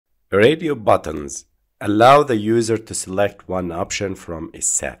Radio buttons allow the user to select one option from a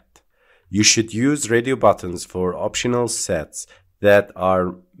set. You should use radio buttons for optional sets that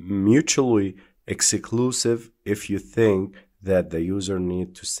are mutually exclusive if you think that the user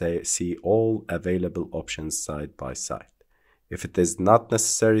needs to see all available options side by side. If it is not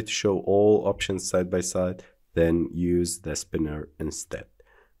necessary to show all options side by side, then use the spinner instead.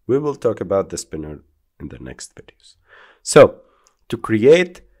 We will talk about the spinner in the next videos. So, to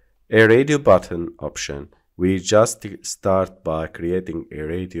create a radio button option, we just start by creating a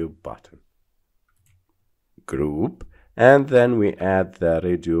radio button group, and then we add the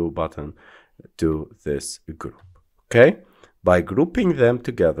radio button to this group. Okay? By grouping them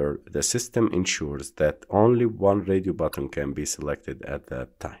together, the system ensures that only one radio button can be selected at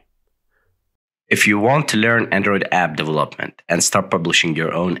that time. If you want to learn Android app development and start publishing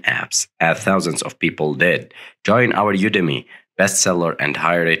your own apps, as thousands of people did, join our Udemy bestseller and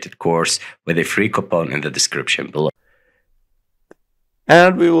high-rated course with a free coupon in the description below.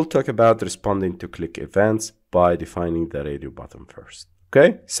 And we will talk about responding to click events by defining the radio button first.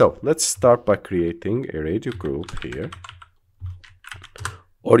 Okay, so let's start by creating a radio group here.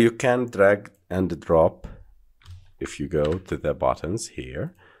 Or you can drag and drop if you go to the buttons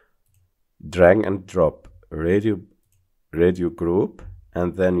here. Drag and drop radio group,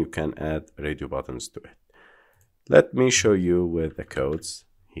 and then you can add radio buttons to it. Let me show you with the codes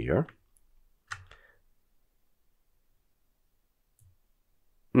here.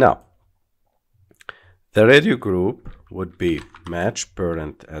 Now, the radio group would be match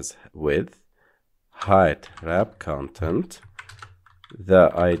parent as width, height, wrap content,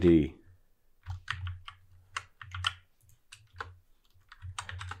 the ID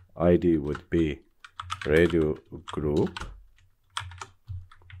would be radio group,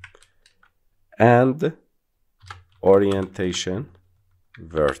 and orientation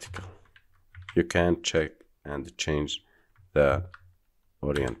vertical. You can check and change the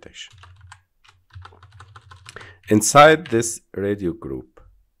orientation. Inside this radio group,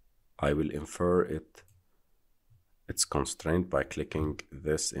 I will infer its constraint by clicking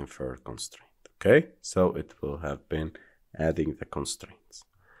this infer constraint. Okay, so it will have been adding the constraints.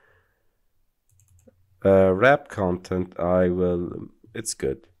 Wrap content, it's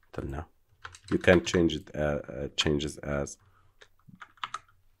good till now. You can change it changes as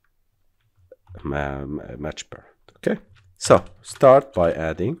match parent. Okay, so start by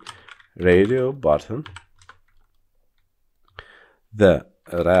adding radio button, the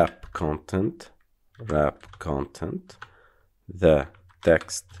wrap content, the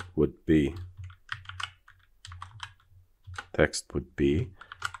text would be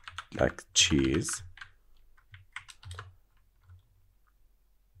like cheese,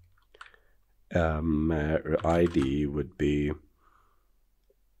 ID would be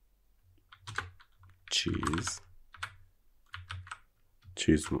cheese.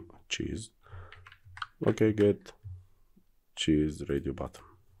 Okay, good. Cheese radio button.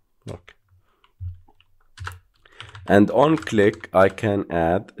 Okay. And on click, I can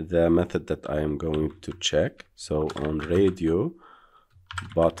add the method that I am going to check. So on radio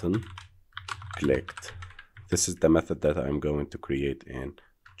button clicked, this is the method that I'm going to create in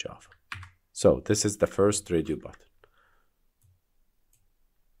Java. So this is the first radio button.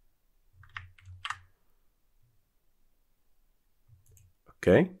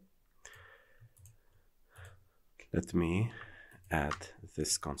 Okay. Let me add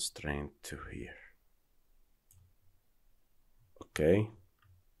this constraint to here. Okay.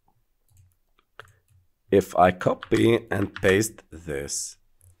 If I copy and paste this,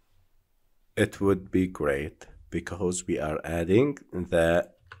 it would be great because we are adding the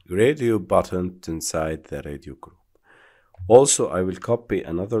radio button inside the radio group. Also, I will copy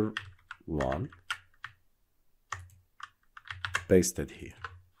another one, paste it here.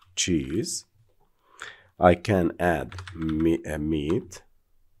 Cheese. I can add meat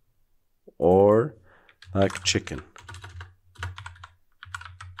or like chicken.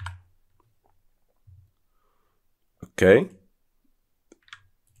 Okay.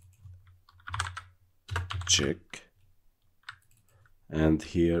 Chick. And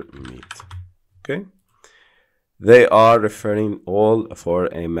here meat. Okay. They are referring all for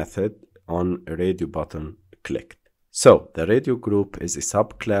a method on a radio button clicked. So the radio group is a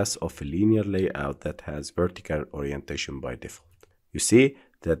subclass of a linear layout that has vertical orientation by default. You see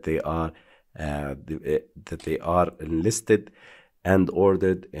that they are listed and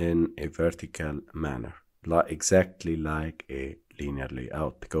ordered in a vertical manner, exactly like a linear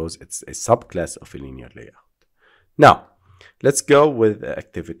layout, because it's a subclass of a linear layout. Now, let's go with the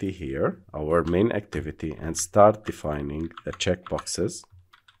activity here, our main activity, and start defining the checkboxes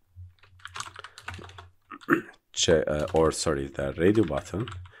the radio button.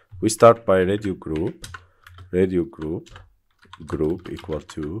 We start by radio group equal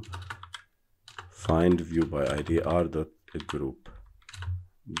to find view by id r.group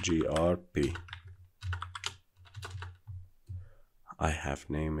grp. I have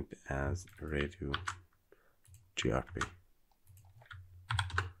named it as radio grp.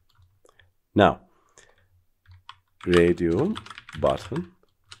 Now radio button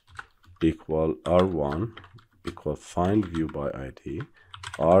equal r1 equal find view by id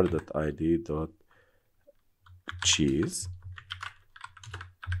r.id.cheese.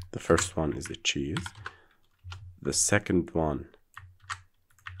 The first one is a cheese. The second one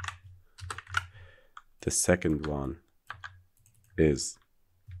is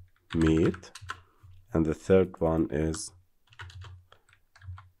meat, and the third one is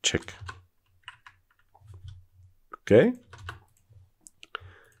chicken. Okay,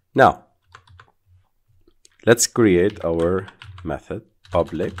 now let's create our method.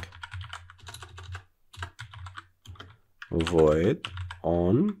 Public void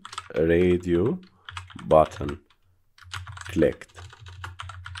on radio button clicked.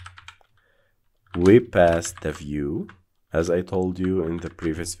 We pass the view as I told you in the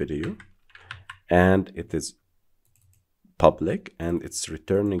previous video, and it is public, and its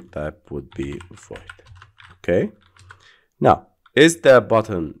returning type would be void. Okay, now is the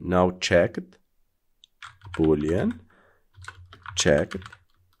button now checked? Boolean checked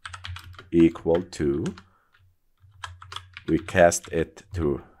equal to, we cast it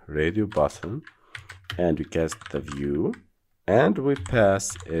to radio button, and we cast the view, and we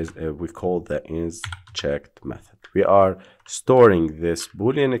pass we call the is checked method. We are storing this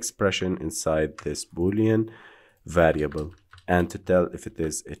Boolean expression inside this Boolean variable, and to tell if it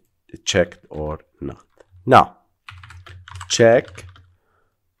is checked or not. Now check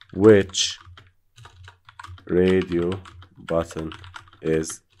which radio button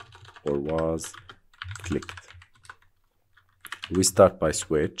is or was clicked. We start by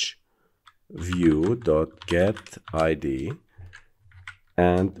switch view.getID,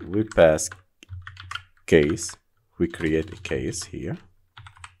 and we pass case. We create a case here.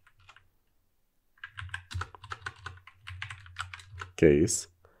 Case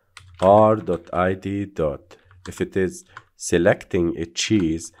r.id. If it is selecting a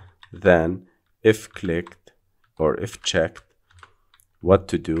cheese, then if clicked or if checked, what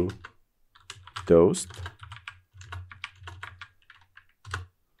to do? Toast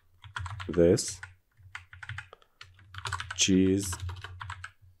this cheese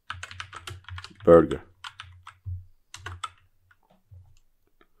burger.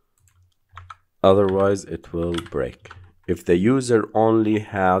 Otherwise it will break. If the user only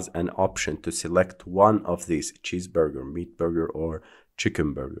has an option to select one of these, cheeseburger, meat burger, or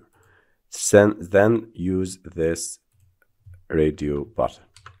chicken burger, then use this radio button.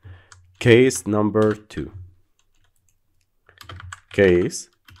 Case number 2. Case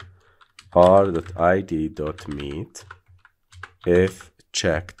r.id.meat. If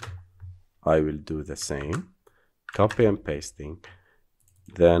checked, I will do the same. Copy and pasting.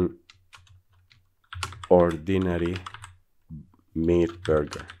 Then ordinary meat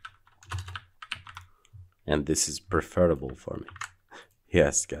burger. And this is preferable for me.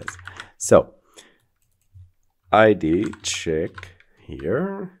 Yes, guys. So ID check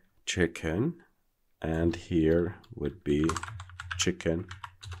here, chicken, and here would be chicken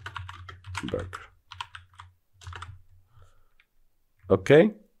burger.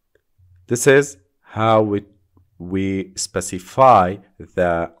 Okay, this is how we specify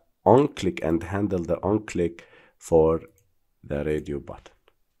the on-click and handle the on-click for the radio button.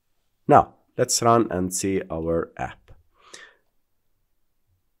 Now let's run and see our app.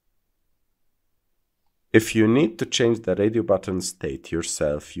 If you need to change the radio button state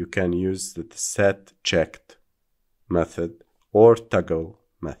yourself, you can use the set checked method or toggle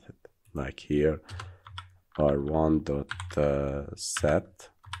method, like here r1.set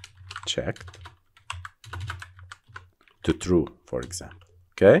checked to true, for example.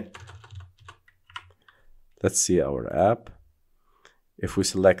 Okay, let's see our app. If we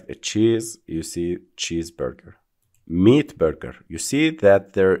select a cheese, you see cheeseburger. Meat burger, you see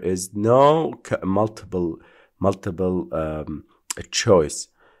that there is no multiple choice,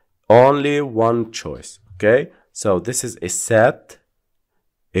 only one choice. Okay, so this is a set,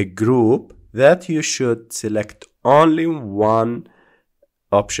 a group that you should select only one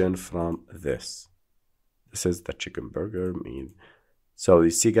option from this. This is the chicken burger, meat. So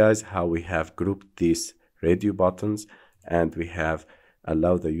you see, guys, how we have grouped these radio buttons, and we have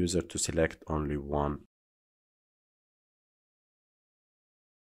allowed the user to select only one